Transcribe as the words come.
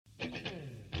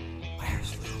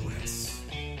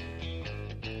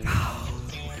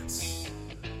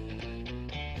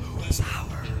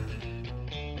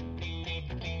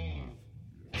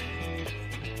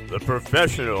The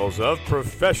professionals of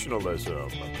professionalism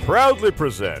proudly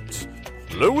present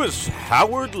Lewis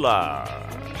Howard Live.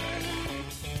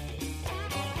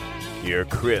 Your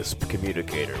crisp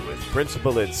communicator with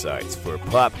principal insights for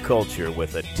pop culture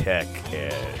with a tech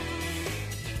edge.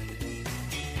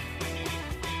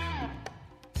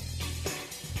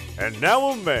 And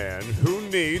now a man who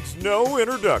needs no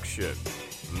introduction,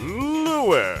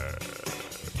 Lewis.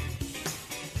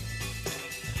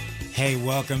 Hey,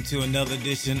 welcome to another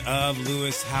edition of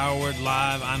Lewis Howard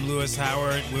Live. I'm Lewis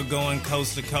Howard. We're going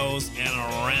coast to coast and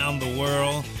around the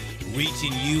world,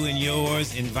 reaching you and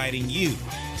yours, inviting you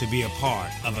to be a part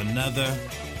of another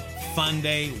fun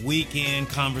day, weekend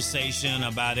conversation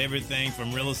about everything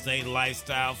from real estate,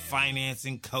 lifestyle,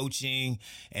 financing, coaching,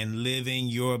 and living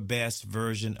your best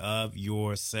version of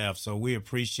yourself. So we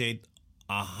appreciate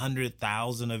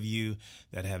 100,000 of you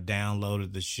that have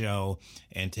downloaded the show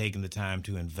and taken the time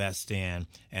to invest in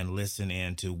and listen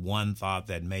in to one thought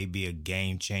that may be a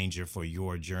game changer for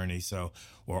your journey. So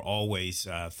we're always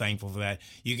thankful for that.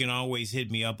 You can always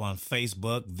hit me up on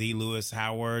Facebook, The Lewis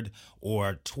Howard,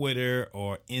 or Twitter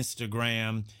or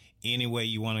Instagram. Any way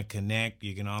you want to connect.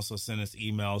 You can also send us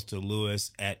emails to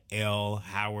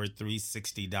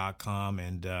lewis@lhoward360.com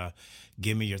and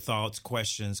give me your thoughts,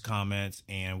 questions, comments,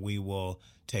 and we will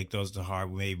take those to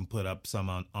heart. We may even put up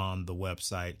some on the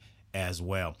website as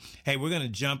well. Hey, we're going to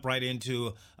jump right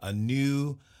into a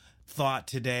new thought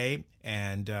today,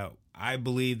 and I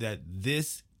believe that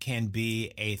this can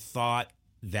be a thought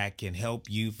that can help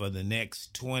you for the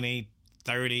next 20,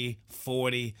 30,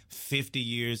 40, 50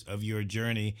 years of your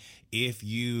journey if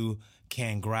you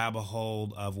can grab a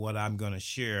hold of what I'm going to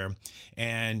share.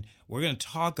 And we're going to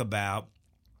talk about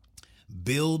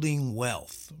building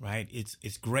wealth, right?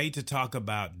 It's great to talk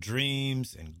about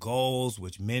dreams and goals,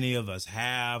 which many of us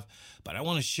have, but I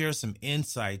want to share some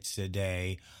insights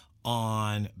today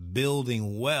on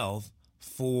building wealth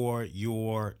for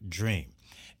your dream.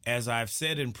 As I've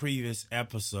said in previous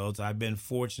episodes, I've been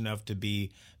fortunate enough to be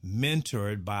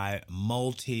mentored by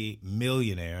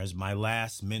multi-millionaires. My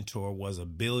last mentor was a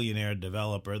billionaire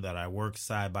developer that I worked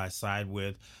side by side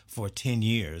with for 10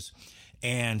 years.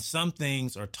 And some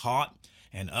things are taught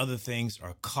and other things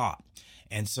are caught.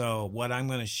 And so what I'm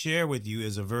going to share with you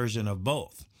is a version of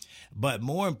both. But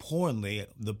more importantly,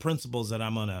 the principles that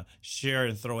I'm going to share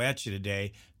and throw at you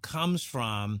today comes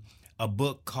from a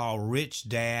book called Rich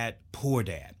Dad, Poor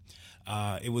Dad.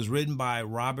 It was written by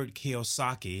Robert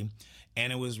Kiyosaki,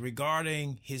 and it was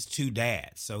regarding his two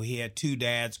dads. So he had two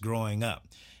dads growing up,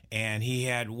 and he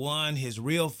had one, his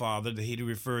real father, that he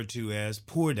referred to as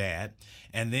Poor Dad,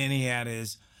 and then he had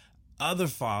his other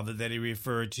father that he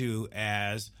referred to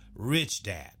as Rich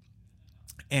Dad.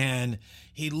 And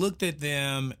he looked at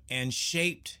them and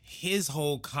shaped his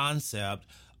whole concept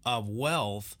of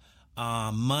wealth,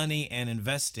 money and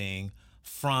investing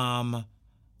from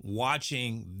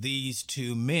watching these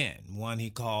two men. One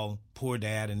he called Poor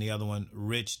Dad and the other one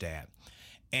Rich Dad.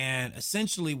 And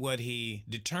essentially what he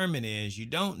determined is you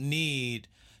don't need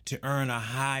to earn a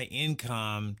high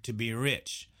income to be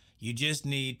rich. You just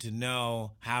need to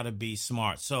know how to be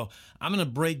smart. So I'm going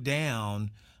to break down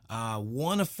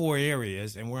one of four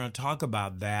areas, and we're going to talk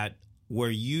about that, where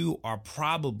you are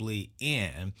probably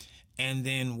in, and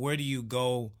then where do you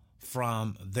go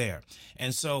from there.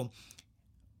 And so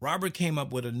Robert came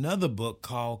up with another book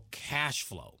called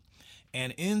Cashflow.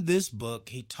 And in this book,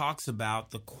 he talks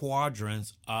about the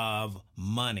quadrants of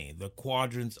money, the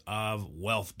quadrants of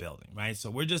wealth building, right?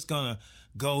 So we're just going to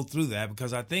go through that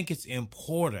because I think it's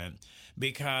important,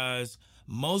 because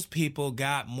most people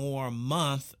got more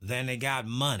month than they got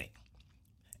money.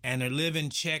 And they're living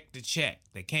check to check.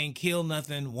 They can't kill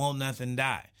nothing, won't nothing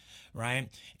die. Right?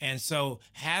 And so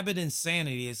habit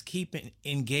insanity is keeping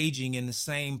engaging in the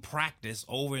same practice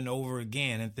over and over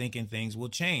again and thinking things will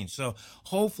change. So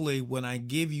hopefully when I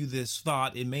give you this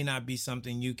thought, it may not be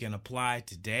something you can apply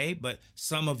today, but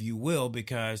some of you will,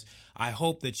 because I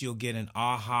hope that you'll get an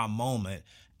aha moment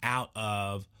out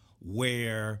of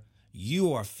where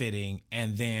you are fitting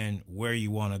and then where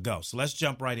you want to go. So let's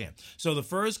jump right in. So the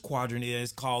first quadrant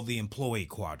is called the employee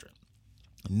quadrant.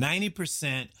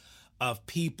 90% of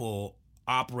people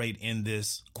operate in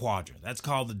this quadrant. That's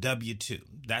called the W-2.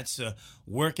 That's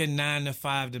working 9 to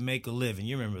 5 to make a living.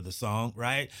 You remember the song,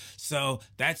 right? So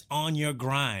that's on your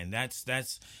grind.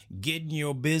 That's getting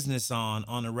your business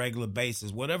on a regular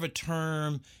basis. Whatever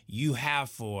term you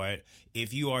have for it,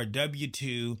 if you are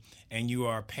W-2 and you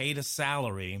are paid a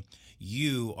salary,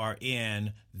 you are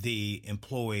in the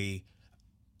employee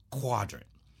quadrant,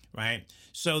 right?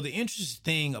 So the interesting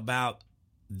thing about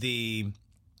the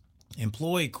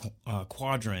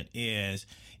quadrant is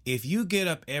if you get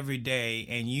up every day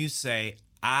and you say,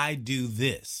 I do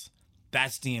this,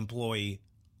 that's the employee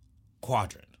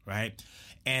quadrant, right?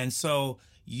 And so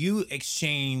you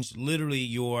exchange literally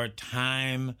your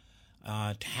time,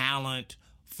 talent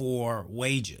for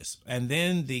wages. And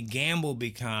then the gamble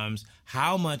becomes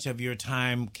how much of your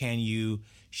time can you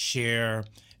share,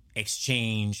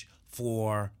 exchange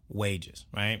for wages,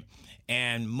 right?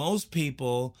 And most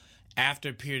people, after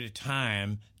a period of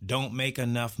time, don't make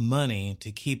enough money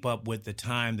to keep up with the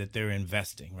time that they're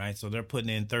investing, right? So they're putting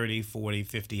in 30, 40,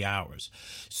 50 hours.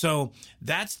 So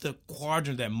that's the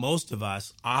quadrant that most of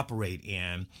us operate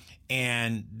in.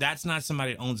 And that's not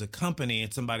somebody that owns a company.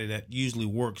 It's somebody that usually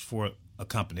works for a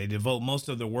company. They devote most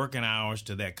of their working hours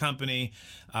to that company.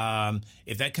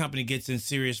 If that company gets in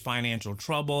serious financial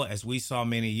trouble, as we saw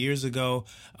many years ago,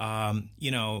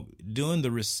 during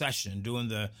the recession, during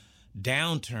the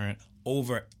downturn,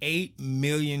 over 8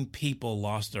 million people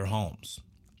lost their homes.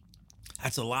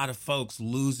 That's a lot of folks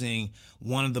losing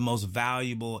one of the most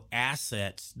valuable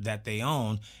assets that they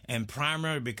own, and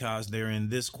primarily because they're in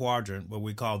this quadrant, what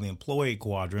we call the employee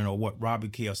quadrant, or what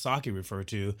Robert Kiyosaki referred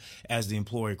to as the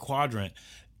employee quadrant.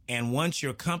 And once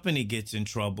your company gets in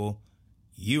trouble,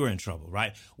 you're in trouble,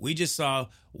 right? We just saw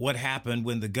what happened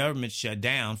when the government shut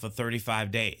down for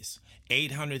 35 days.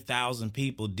 800,000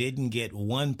 people didn't get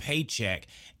one paycheck,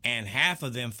 and half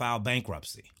of them filed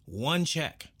bankruptcy. One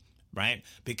check, right?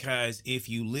 Because if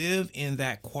you live in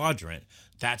that quadrant,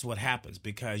 that's what happens,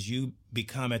 because you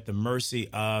become at the mercy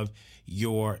of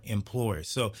your employer.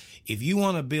 So if you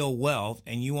want to build wealth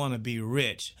and you want to be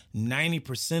rich,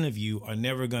 90% of you are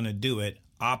never going to do it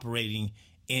operating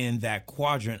in that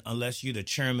quadrant unless you're the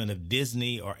chairman of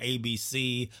Disney or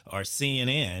ABC or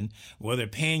CNN, where they're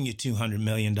paying you $200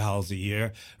 million a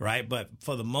year, right? But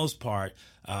for the most part,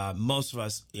 most of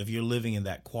us, if you're living in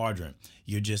that quadrant,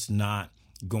 you're just not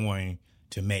going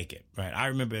to make it, right? I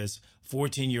remember as a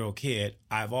 14-year-old kid,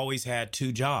 I've always had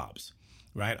two jobs,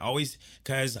 right? Always,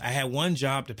 because I had one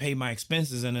job to pay my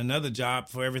expenses and another job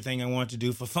for everything I want to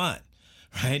do for fun.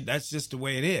 Right? That's just the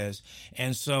way it is.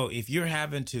 And so if you're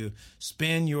having to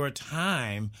spend your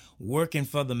time working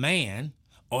for the man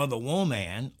or the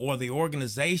woman or the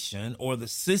organization or the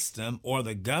system or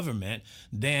the government,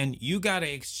 then you got to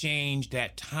exchange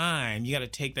that time. You got to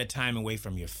take that time away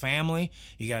from your family.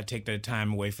 You got to take that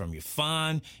time away from your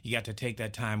fun. You got to take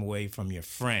that time away from your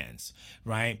friends,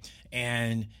 right?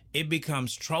 And it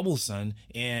becomes troublesome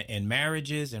in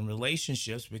marriages and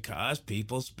relationships because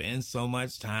people spend so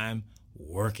much time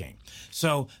working.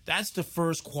 So that's the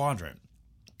first quadrant.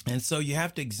 And so you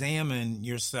have to examine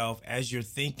yourself as you're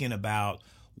thinking about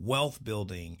wealth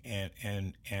building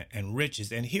and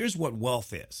riches. And here's what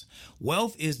wealth is.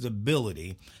 Wealth is the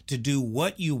ability to do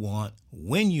what you want,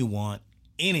 when you want,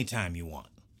 anytime you want.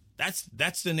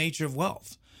 That's the nature of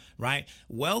wealth, right?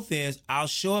 Wealth is I'll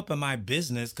show up in my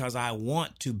business because I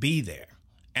want to be there.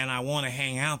 And I want to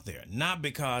hang out there, not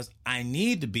because I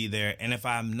need to be there. And if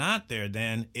I'm not there,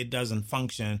 then it doesn't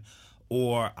function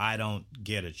or I don't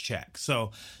get a check.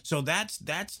 So that's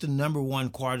the number one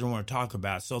quadrant I want to talk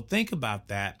about. So think about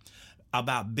that,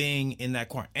 about being in that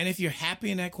quadrant. And if you're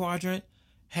happy in that quadrant,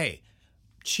 hey,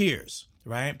 cheers,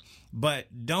 right?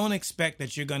 But don't expect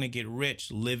that you're going to get rich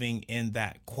living in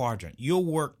that quadrant. You'll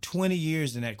work 20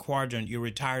 years in that quadrant. You're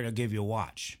retired, they'll give you a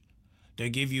watch. They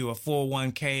give you a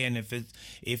 401k, and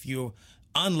if you're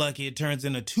unlucky, it turns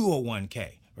into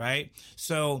 201k, right?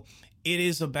 So it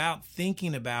is about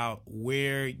thinking about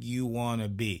where you want to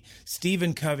be.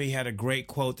 Stephen Covey had a great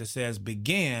quote that says,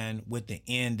 begin with the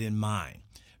end in mind,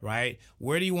 right?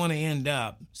 Where do you want to end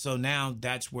up? So now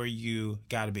that's where you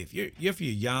got to be. If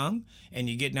you're young and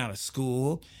you're getting out of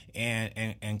school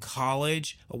and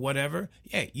college or whatever,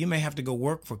 yeah, you may have to go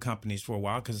work for companies for a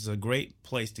while because it's a great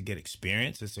place to get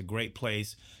experience. It's a great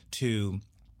place to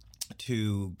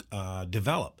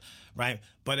develop, right?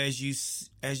 But as you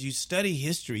study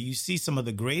history, you see some of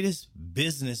the greatest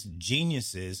business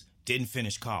geniuses didn't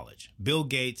finish college. Bill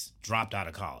Gates dropped out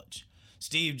of college.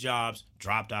 Steve Jobs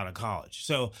dropped out of college.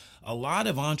 So a lot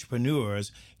of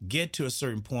entrepreneurs get to a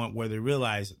certain point where they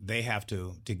realize they have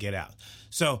to get out.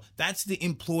 So that's the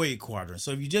employee quadrant. So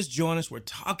if you just join us, we're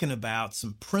talking about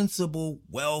some principal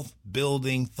wealth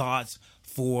building thoughts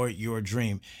for your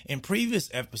dream. In previous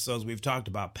episodes, we've talked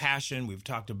about passion. We've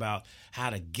talked about how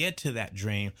to get to that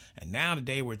dream. And now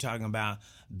today we're talking about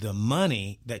the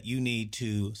money that you need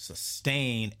to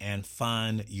sustain and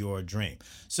fund your dream.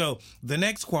 So the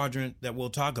next quadrant that we'll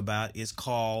talk about is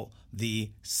called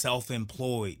the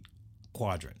self-employed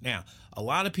quadrant. Now, a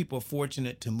lot of people are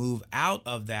fortunate to move out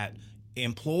of that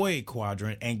employee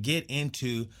quadrant and get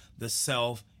into the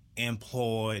self-employed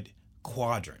self-employed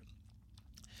quadrant.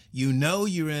 You know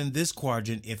you're in this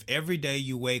quadrant if every day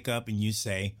you wake up and you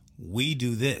say, we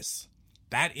do this.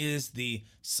 That is the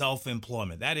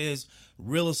self-employment. That is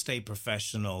real estate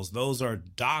professionals. Those are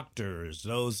doctors.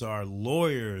 Those are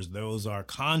lawyers. Those are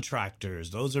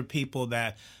contractors. Those are people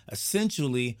that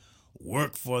essentially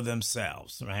work for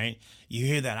themselves, right? You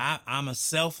hear that, I'm a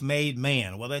self-made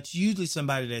man. Well, that's usually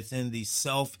somebody that's in the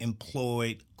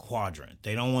self-employed quadrant.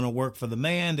 They don't want to work for the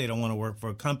man. They don't want to work for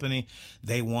a company.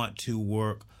 They want to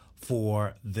work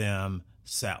for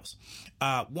themselves.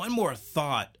 One more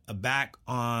thought back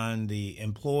on the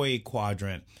employee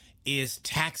quadrant is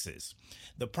taxes.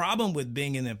 The problem with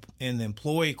being in the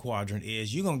employee quadrant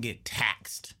is you're going to get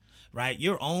taxed, right?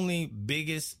 Your only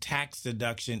biggest tax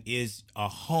deduction is a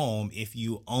home if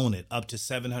you own it, up to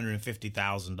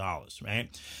 $750,000,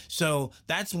 right? So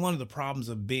that's one of the problems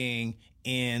of being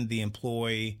in the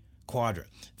employee quadrant.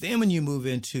 Then when you move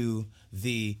into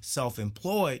the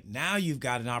self-employed, now you've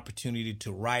got an opportunity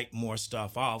to write more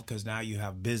stuff off because now you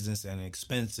have business and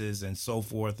expenses and so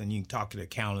forth, and you can talk to the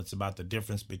accountants about the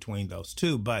difference between those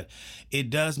two. But it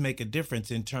does make a difference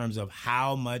in terms of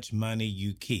how much money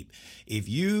you keep. If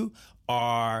you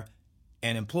are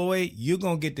an employee, you're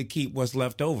going to get to keep what's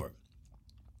left over,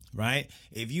 right?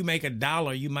 If you make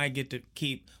 $1, you might get to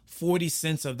keep 40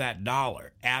 cents of that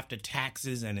dollar after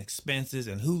taxes and expenses.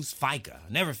 And who's FICA? I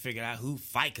never figured out who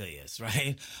FICA is,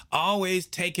 right? Always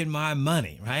taking my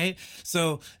money, right?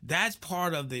 So that's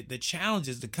part of the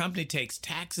challenges. The company takes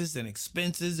taxes and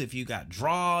expenses. If you got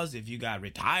draws, if you got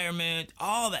retirement,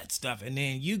 all that stuff. And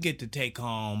then you get to take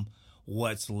home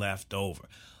what's left over.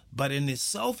 But in the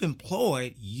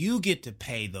self-employed, you get to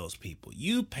pay those people.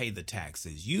 You pay the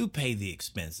taxes, you pay the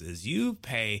expenses, you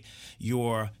pay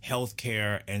your health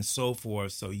care and so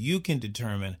forth. So you can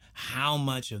determine how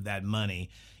much of that money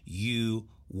you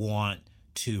want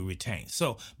to retain.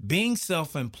 So being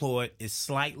self-employed is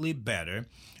slightly better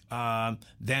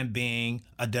than being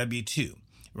a W-2,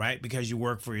 right? Because you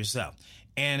work for yourself.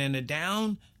 And in a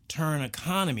downturn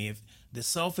economy, if the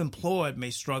self-employed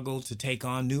may struggle to take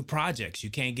on new projects. You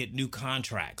can't get new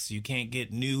contracts. You can't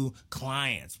get new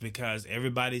clients because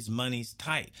everybody's money's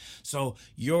tight. So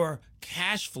your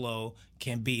cash flow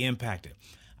can be impacted.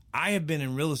 I have been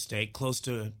in real estate close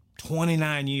to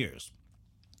 29 years,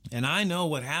 and I know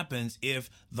what happens if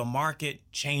the market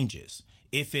changes,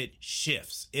 if it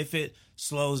shifts, if it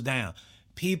slows down.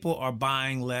 People are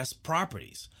buying less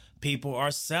properties. People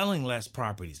are selling less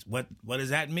properties. What does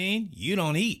that mean? You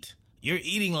don't eat. You're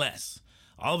eating less.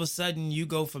 All of a sudden, you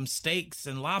go from steaks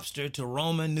and lobster to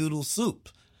Roman noodle soup,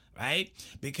 right?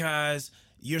 Because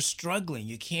you're struggling.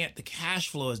 The cash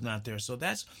flow is not there. So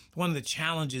that's one of the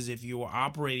challenges if you are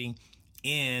operating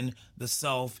in the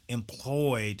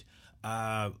self-employed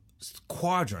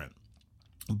quadrant.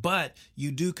 But you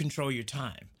do control your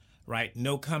time, right?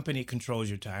 No company controls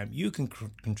your time. You can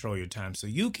control your time. So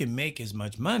you can make as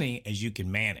much money as you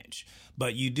can manage.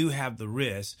 But you do have the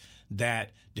risk that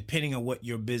depending on what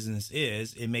your business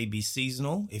is, it may be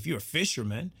seasonal. If you're a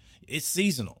fisherman, it's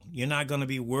seasonal. You're not going to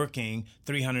be working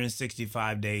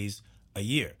 365 days a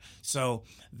year. So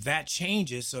that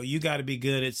changes. So you got to be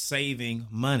good at saving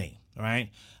money, right?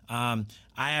 I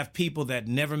have people that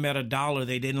never met a dollar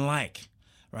they didn't like,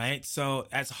 right? So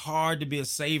that's hard to be a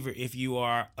saver if you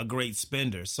are a great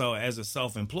spender. So as a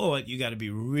self-employed, you got to be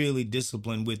really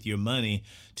disciplined with your money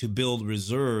to build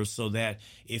reserves so that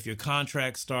if your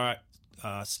contracts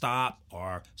stop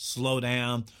or slow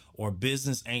down or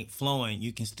business ain't flowing,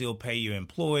 you can still pay your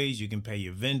employees, you can pay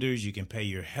your vendors, you can pay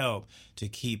your help to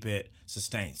keep it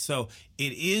sustained. So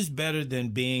it is better than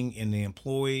being in the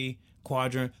employee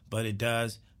quadrant, but it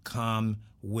does come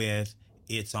with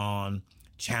its own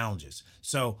challenges.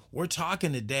 So we're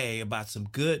talking today about some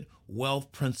good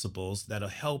wealth principles that'll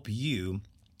help you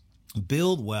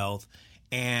build wealth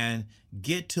and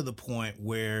get to the point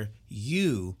where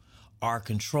you are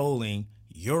controlling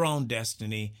your own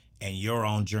destiny and your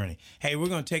own journey. Hey, we're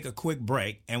going to take a quick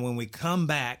break. And when we come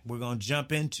back, we're going to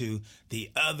jump into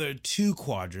the other two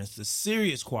quadrants, the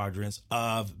serious quadrants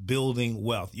of building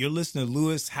wealth. You're listening to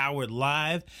Lewis Howard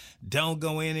Live. Don't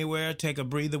go anywhere. Take a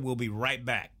breather. We'll be right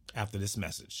back after this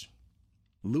message.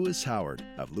 Lewis Howard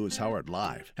of Lewis Howard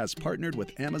Live has partnered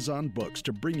with Amazon Books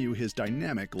to bring you his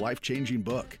dynamic, life-changing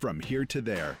book. From Here to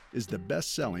There is the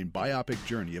best-selling biopic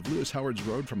journey of Lewis Howard's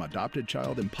road from adopted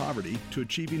child in poverty to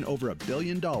achieving over $1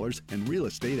 billion in real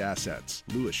estate assets.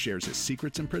 Lewis shares his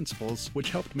secrets and principles, which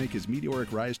helped make his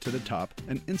meteoric rise to the top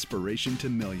an inspiration to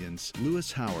millions.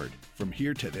 Lewis Howard, From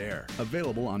Here to There,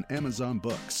 available on Amazon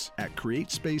Books at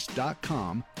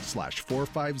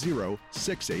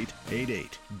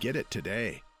createspace.com/450-6888. Get it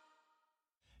today.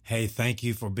 Hey, thank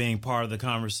you for being part of the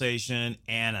conversation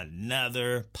and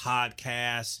another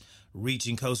podcast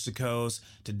reaching coast to coast.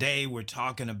 Today, we're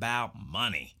talking about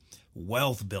money,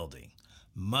 wealth building.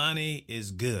 Money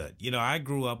is good. You know, I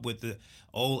grew up with the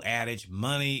old adage,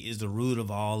 money is the root of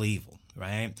all evil,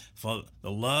 right? For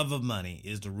the love of money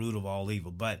is the root of all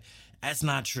evil. But that's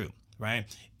not true, right?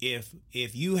 If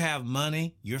you have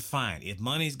money, you're fine. If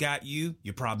money's got you,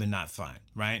 you're probably not fine,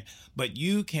 right? But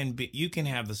you can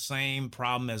have the same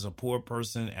problem as a poor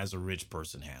person as a rich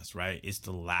person has, right? It's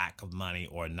the lack of money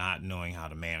or not knowing how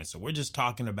to manage. So we're just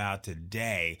talking about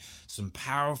today some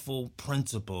powerful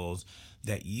principles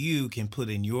that you can put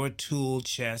in your tool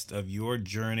chest of your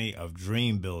journey of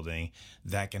dream building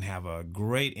that can have a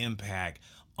great impact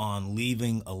on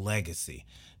leaving a legacy.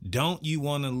 Don't you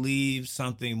want to leave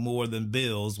something more than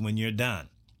bills when you're done?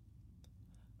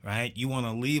 Right? You want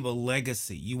to leave a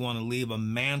legacy. You want to leave a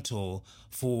mantle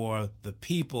for the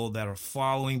people that are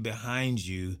following behind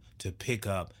you to pick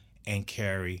up and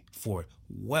carry forward.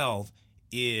 Wealth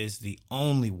is the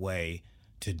only way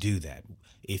to do that.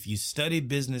 If you study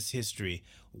business history,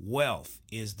 wealth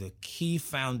is the key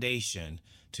foundation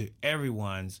to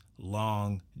everyone's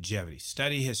longevity.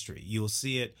 Study history. You'll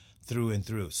see it through and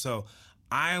through. So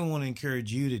I want to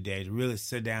encourage you today to really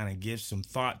sit down and give some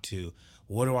thought to,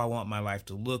 what do I want my life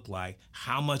to look like?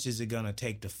 How much is it going to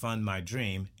take to fund my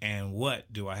dream? And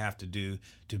what do I have to do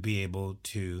to be able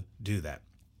to do that?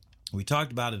 We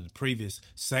talked about in the previous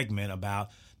segment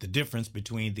about the difference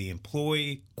between the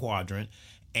employee quadrant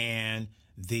and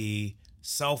the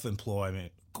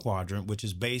self-employment quadrant, which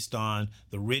is based on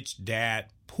the Rich Dad,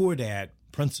 Poor Dad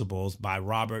Principles by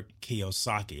Robert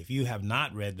Kiyosaki. If you have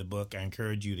not read the book, I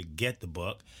encourage you to get the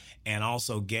book and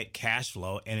also get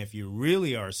Cashflow. And if you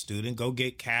really are a student, go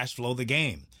get Cashflow the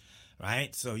game,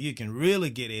 right? So you can really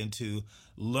get into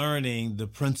learning the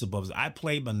principles. I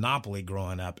played Monopoly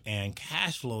growing up, and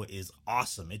Cashflow is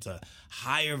awesome. It's a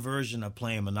higher version of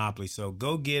playing Monopoly. So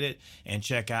go get it and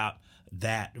check out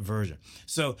that version.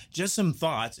 So just some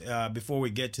thoughts before we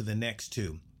get to the next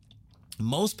two.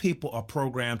 Most people are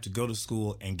programmed to go to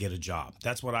school and get a job.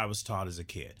 That's what I was taught as a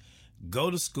kid.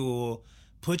 Go to school,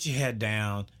 put your head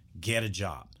down, get a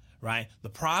job, right? The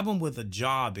problem with a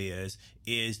job is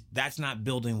that's not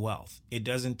building wealth. It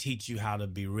doesn't teach you how to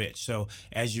be rich. So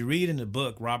as you read in the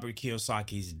book, Robert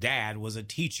Kiyosaki's dad was a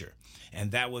teacher,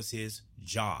 and that was his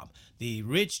job. The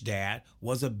rich dad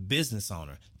was a business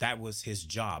owner. That was his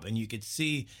job. And you could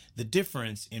see the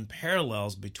difference in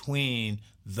parallels between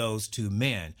those two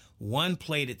men. One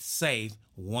played it safe,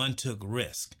 one took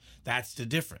risk. That's the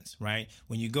difference, right?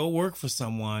 When you go work for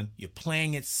someone, you're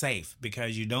playing it safe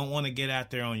because you don't want to get out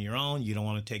there on your own. You don't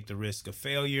want to take the risk of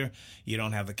failure. You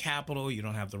don't have the capital. You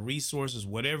don't have the resources,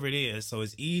 whatever it is. So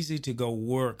it's easy to go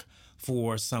work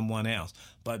for someone else.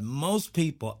 But most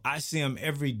people, I see them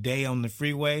every day on the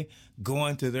freeway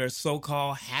going to their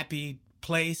so-called happy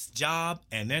place, job,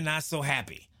 and they're not so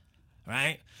happy,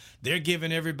 right? They're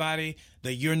giving everybody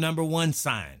the "you're number one"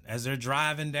 sign as they're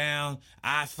driving down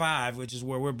I-5, which is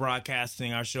where we're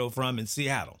broadcasting our show from in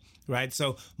Seattle, right?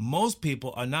 So most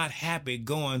people are not happy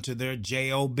going to their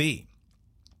job,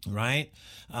 right?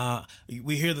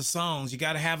 We hear the songs, you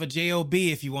got to have a job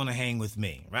if you want to hang with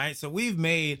me, right? So we've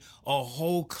made a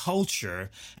whole culture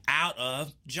out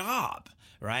of job,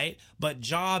 right? But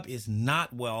job is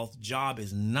not wealth, job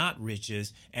is not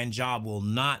riches, and job will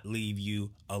not leave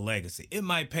you a legacy. It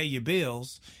might pay your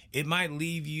bills, it might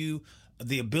leave you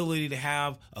the ability to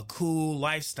have a cool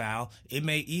lifestyle. It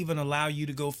may even allow you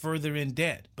to go further in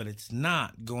debt, but it's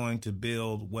not going to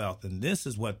build wealth. And this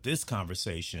is what this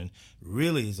conversation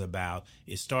really is about,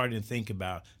 is starting to think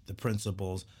about the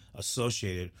principles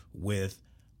associated with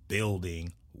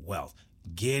building wealth,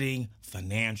 getting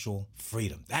financial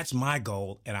freedom. That's my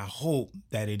goal, and I hope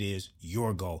that it is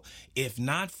your goal. If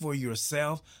not for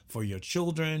yourself, for your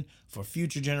children, for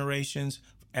future generations.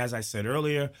 As I said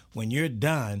earlier, when you're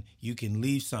done, you can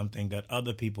leave something that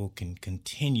other people can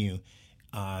continue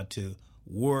to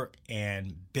work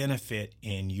and benefit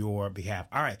in your behalf.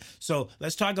 All right, so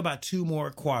let's talk about two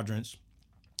more quadrants.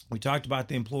 We talked about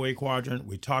the employee quadrant.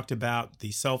 We talked about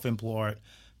the self-employed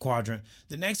quadrant.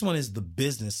 The next one is the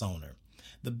business owner.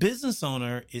 The business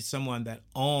owner is someone that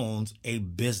owns a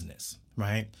business,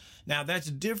 right? Now, that's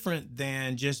different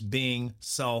than just being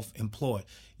self-employed.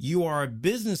 You are a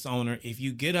business owner if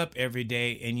you get up every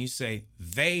day and you say,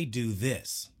 they do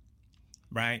this,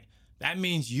 right? That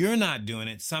means you're not doing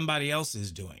it. Somebody else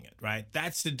is doing it, right?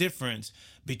 That's the difference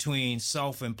between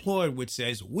self-employed, which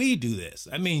says we do this.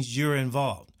 That means you're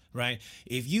involved, right?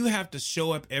 If you have to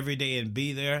show up every day and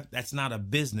be there, that's not a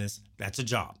business. That's a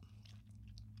job.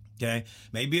 Okay,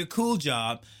 maybe a cool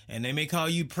job, and they may call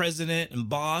you president and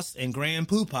boss and grand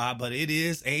poobah, but it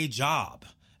is a job,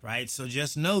 right? So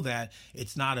just know that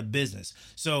it's not a business.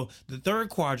 So the third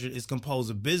quadrant is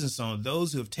composed of business owners,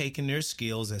 those who have taken their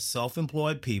skills as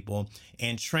self-employed people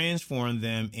and transformed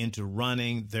them into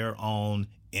running their own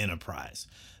enterprise.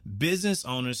 Business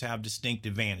owners have distinct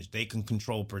advantage. They can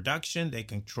control production, they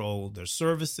control their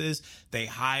services, they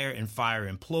hire and fire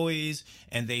employees,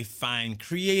 and they find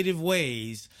creative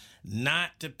ways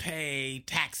not to pay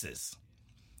taxes,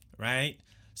 right?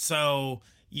 So,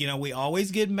 we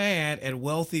always get mad at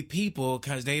wealthy people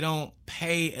because they don't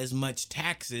pay as much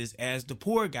taxes as the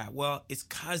poor guy. Well, it's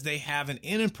because they have an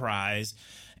enterprise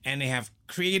and they have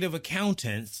creative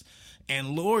accountants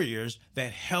and lawyers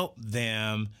that help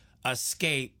them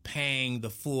escape paying the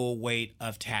full weight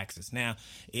of taxes. Now,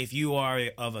 if you are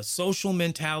of a social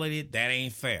mentality, that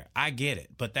ain't fair. I get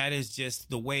it, but that is just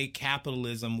the way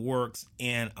capitalism works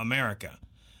in America.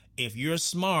 If you're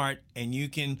smart and you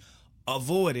can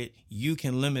avoid it, you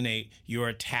can eliminate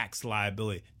your tax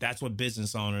liability. That's what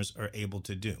business owners are able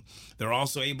to do. They're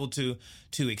also able to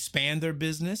expand their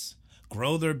business,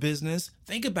 grow their business.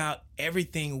 Think about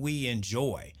everything we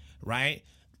enjoy, right?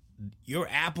 Your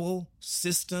Apple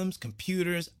systems,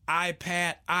 computers,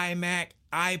 iPad, iMac,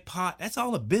 iPod, that's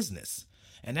all a business.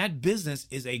 And that business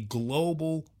is a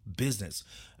global business.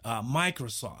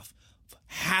 Microsoft,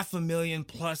 500,000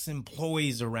 plus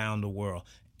employees around the world.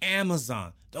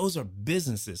 Amazon, those are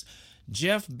businesses.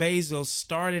 Jeff Bezos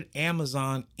started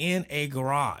Amazon in a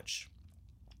garage,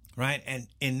 right? And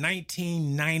in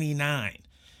 1999.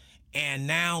 And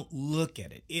now look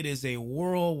at it. It is a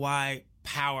worldwide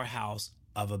powerhouse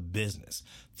of a business.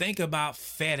 Think about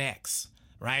FedEx,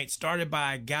 right? Started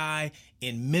by a guy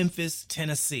in Memphis,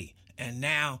 Tennessee. And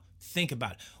now think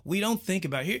about it. We don't think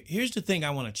about it. Here's the thing I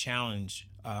want to challenge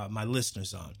my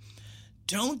listeners on.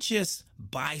 Don't just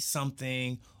buy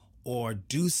something or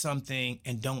do something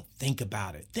and don't think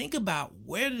about it. Think about,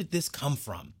 where did this come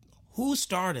from? Who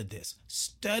started this?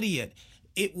 Study it.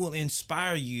 It will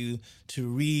inspire you to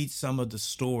read some of the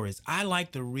stories. I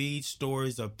like to read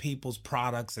stories of people's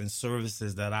products and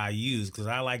services that I use because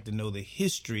I like to know the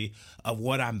history of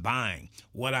what I'm buying,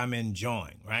 what I'm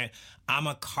enjoying, right? I'm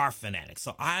a car fanatic,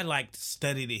 so I like to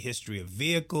study the history of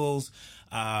vehicles,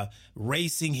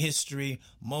 racing history.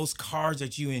 Most cars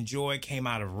that you enjoy came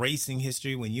out of racing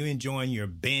history. When you're enjoying your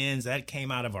Benz, that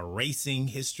came out of a racing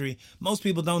history. Most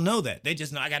people don't know that. They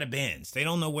just know I got a Benz. They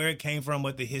don't know where it came from,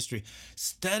 what the history.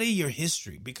 Study your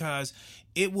history because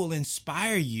it will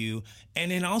inspire you,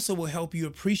 and it also will help you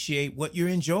appreciate what you're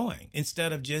enjoying.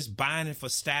 Instead of just buying it for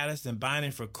status and buying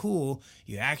it for cool,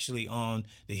 you actually own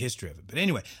the history of it. But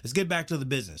anyway, let's get back to the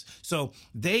business. So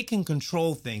they can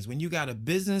control things. When you got a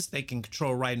business, they can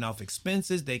control writing off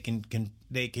expenses. They can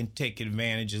take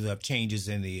advantage of changes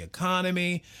in the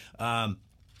economy.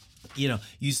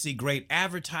 You see great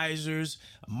advertisers,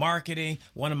 marketing.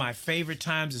 One of my favorite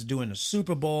times is doing the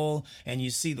Super Bowl, and you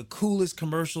see the coolest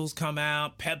commercials come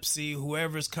out. Pepsi,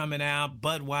 whoever's coming out,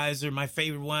 Budweiser. My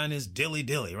favorite one is Dilly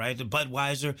Dilly, right? The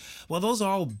Budweiser. Well, those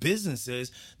are all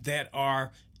businesses that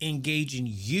are engaging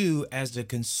you as the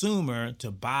consumer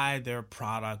to buy their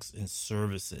products and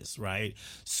services, right?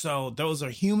 So those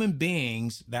are human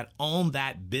beings that own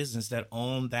that business, that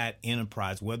own that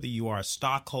enterprise, whether you are a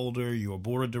stockholder, you're a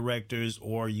board of directors,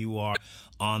 or you are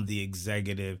on the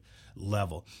executive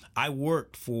level. I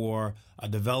worked for a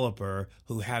developer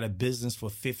who had a business for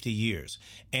 50 years,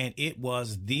 and it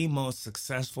was the most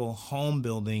successful home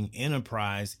building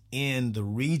enterprise in the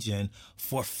region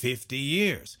for 50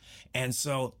 years. And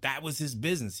so that was his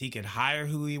business. He could hire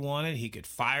who he wanted. He could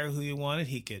fire who he wanted.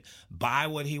 He could buy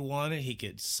what he wanted. He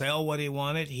could sell what he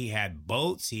wanted. He had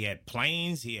boats. He had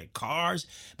planes. He had cars.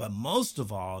 But most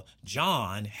of all,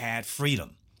 John had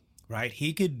freedom. Right?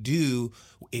 He could do,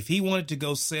 if he wanted to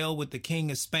go sail with the King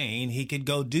of Spain, he could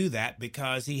go do that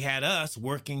because he had us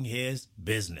working his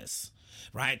business,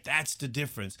 right? That's the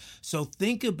difference. So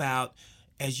think about,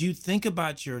 as you think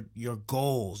about your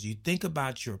goals, you think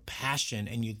about your passion,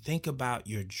 and you think about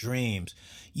your dreams,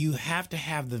 you have to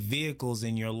have the vehicles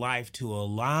in your life to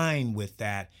align with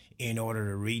that in order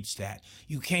to reach that.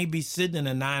 You can't be sitting in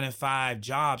a 9-to-5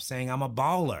 job saying, I'm a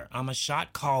baller, I'm a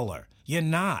shot caller. You're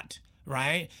not.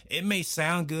 Right? It may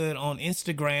sound good on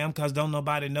Instagram because don't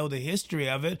nobody know the history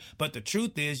of it. But the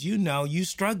truth is, you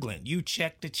struggling. You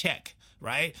check to check.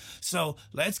 Right? So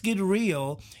let's get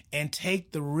real and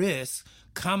take the risk.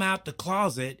 Come out the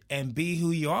closet and be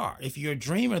who you are. If you're a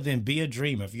dreamer, then be a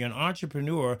dreamer. If you're an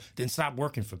entrepreneur, then stop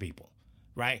working for people.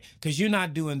 Right? Because you're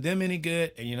not doing them any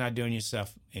good and you're not doing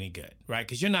yourself any good. Right?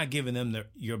 Because you're not giving them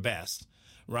your best.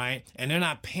 right? And they're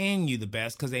not paying you the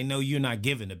best because they know you're not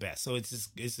giving the best. So it's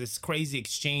this crazy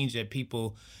exchange that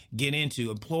people get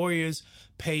into. Employers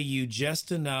pay you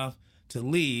just enough to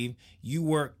leave. You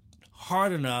work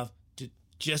hard enough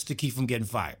just to keep from getting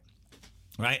fired.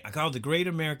 Right? I call it the Great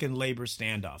American Labor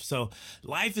Standoff. So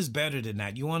life is better than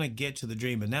that. You want to get to the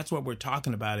dream. And that's what we're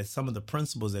talking about, is some of the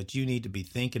principles that you need to be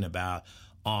thinking about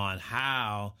on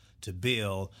how to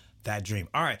build that dream.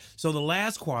 All right. So the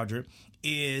last quadrant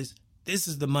is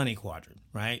the money quadrant,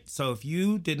 right? So if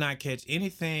you did not catch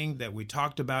anything that we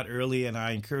talked about earlier, and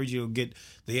I encourage you to get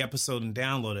the episode and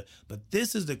download it, but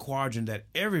this is the quadrant that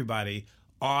everybody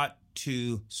ought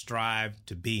to strive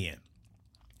to be in.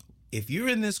 If you're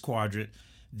in this quadrant,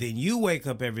 then you wake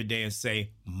up every day and say,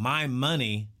 my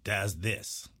money does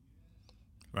this,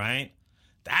 right?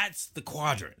 That's the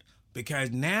quadrant,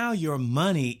 because now your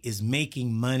money is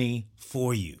making money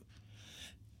for you.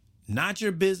 Not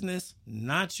your business,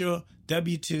 not your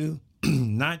W-2,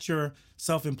 not your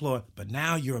self-employed, but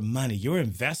now your money, your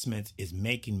investment is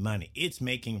making money. It's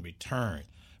making return,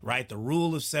 right? The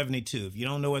rule of 72. If you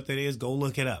don't know what that is, go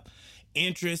look it up.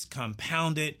 Interest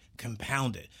compounded.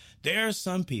 There are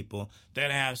some people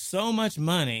that have so much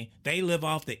money, they live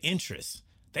off the interest.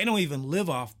 They don't even live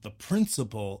off the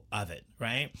principle of it,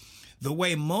 right? The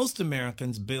way most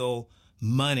Americans build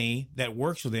money that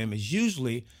works for them is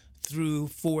usually through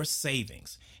forced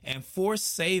savings. And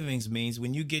forced savings means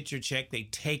when you get your check, they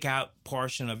take out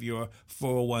portion of your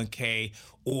 401k,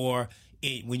 or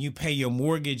when you pay your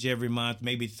mortgage every month,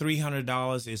 maybe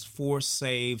 $300 is forced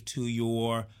saved to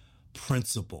your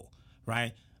principal,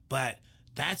 right? But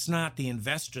that's not the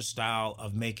investor style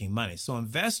of making money. So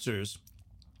investors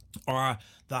are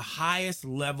the highest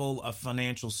level of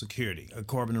financial security,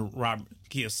 according to Robert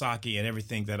Kiyosaki and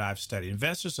everything that I've studied.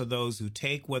 Investors are those who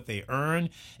take what they earn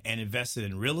and invest it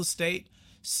in real estate,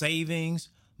 savings,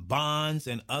 bonds,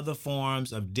 and other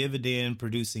forms of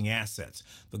dividend-producing assets.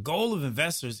 The goal of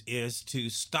investors is to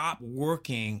stop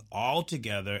working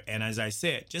altogether and, as I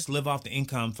said, just live off the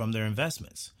income from their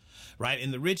investments. Right?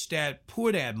 And the rich dad,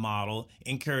 poor dad model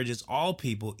encourages all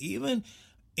people, even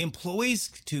employees,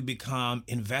 to become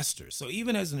investors. So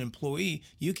even as an employee,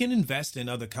 you can invest in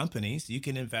other companies. You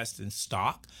can invest in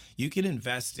stock. You can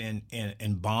invest in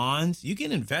bonds. You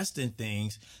can invest in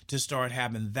things to start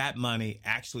having that money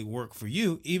actually work for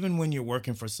you, even when you're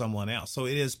working for someone else. So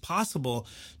it is possible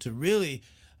to really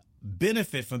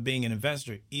benefit from being an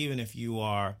investor, even if you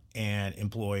are an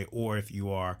employee or if you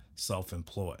are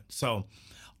self-employed. So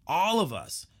all of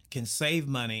us can save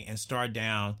money and start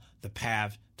down the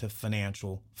path to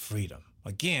financial freedom.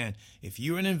 Again, if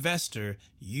you're an investor,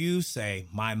 you say,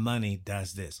 my money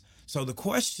does this. So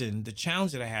the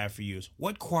challenge that I have for you is,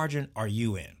 what quadrant are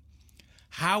you in?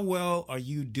 How well are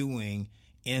you doing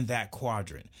in that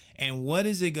quadrant? And what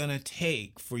is it going to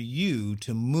take for you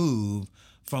to move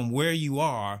from where you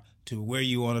are to where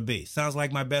you want to be? Sounds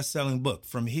like my best-selling book,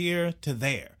 From Here to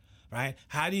There. Right?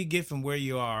 How do you get from where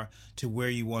you are to where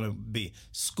you want to be?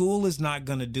 School is not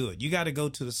going to do it. You got to go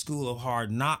to the School of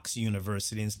Hard Knocks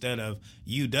University instead of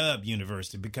UW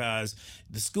University, because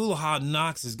the School of Hard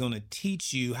Knocks is going to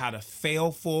teach you how to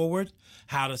fail forward,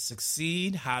 how to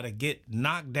succeed, how to get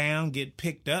knocked down, get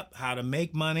picked up, how to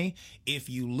make money if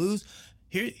you lose.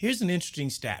 Here's an interesting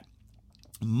stat.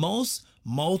 Most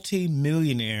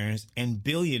multi-millionaires and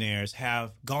billionaires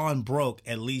have gone broke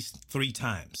at least 3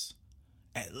 times.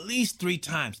 At least 3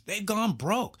 times. They've gone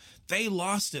broke. They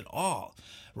lost it all,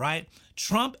 right?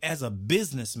 Trump, as a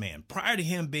businessman, prior to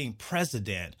him being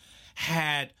president,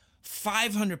 had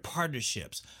 500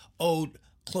 partnerships, owed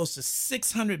close to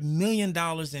 $600 million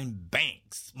in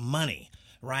banks money,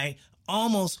 right?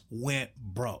 Almost went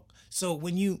broke. So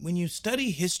when you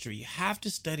study history, you have to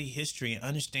study history and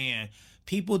understand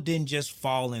people didn't just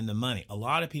fall into money. A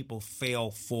lot of people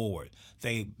fell forward.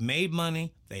 They made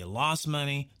money, they lost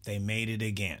money, they made it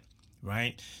again,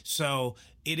 right? So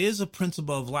it is a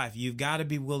principle of life. You've got to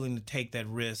be willing to take that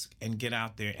risk and get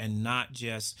out there and not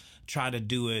just try to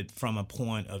do it from a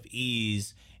point of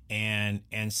ease and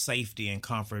safety and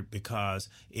comfort, because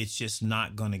it's just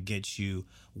not going to get you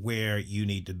where you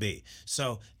need to be.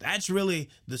 So that's really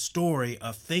the story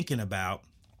of thinking about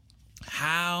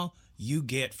how you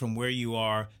get from where you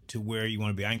are to where you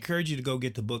want to be. I encourage you to go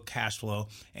get the book Cashflow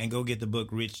and go get the book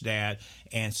Rich Dad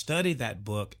and study that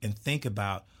book and think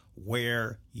about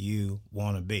where you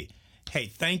want to be. Hey,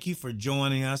 thank you for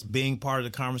joining us, being part of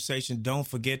the conversation. Don't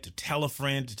forget to tell a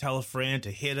friend,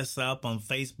 to hit us up on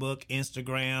Facebook,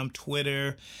 Instagram,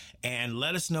 Twitter, and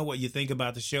let us know what you think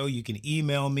about the show. You can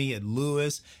email me at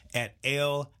lewis at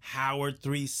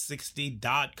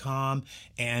lhoward360.com.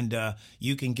 And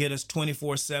you can get us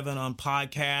 24/7 on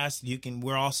podcasts.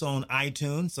 We're also on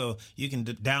iTunes, so you can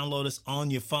download us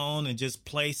on your phone and just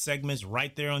play segments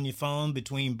right there on your phone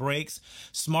between breaks.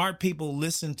 Smart people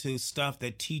listen to stuff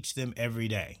that teach them every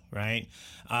day, right?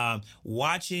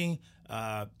 Watching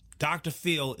Dr.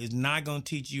 Phil is not going to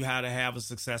teach you how to have a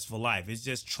successful life. It's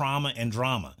just trauma and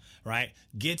drama, right?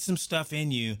 Get some stuff in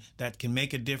you that can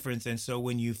make a difference. And so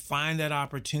when you find that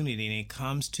opportunity and it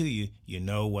comes to you, you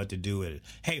know what to do with it.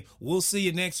 Hey, we'll see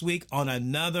you next week on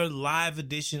another live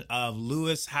edition of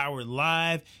Lewis Howard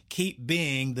Live. Keep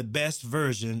being the best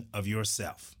version of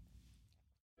yourself.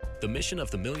 The mission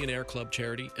of the Millionaire Club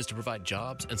charity is to provide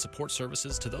jobs and support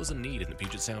services to those in need in the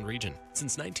Puget Sound region.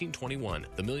 Since 1921,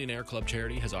 the Millionaire Club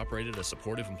charity has operated a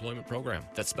supportive employment program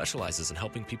that specializes in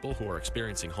helping people who are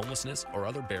experiencing homelessness or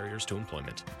other barriers to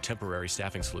employment. Temporary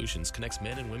Staffing Solutions connects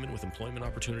men and women with employment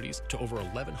opportunities to over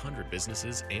 1,100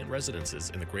 businesses and residences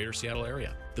in the greater Seattle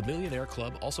area. The Millionaire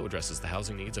Club also addresses the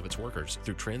housing needs of its workers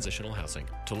through transitional housing.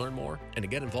 To learn more and to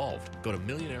get involved, go to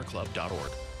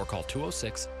millionaireclub.org or call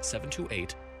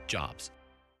 206-728-JOBS.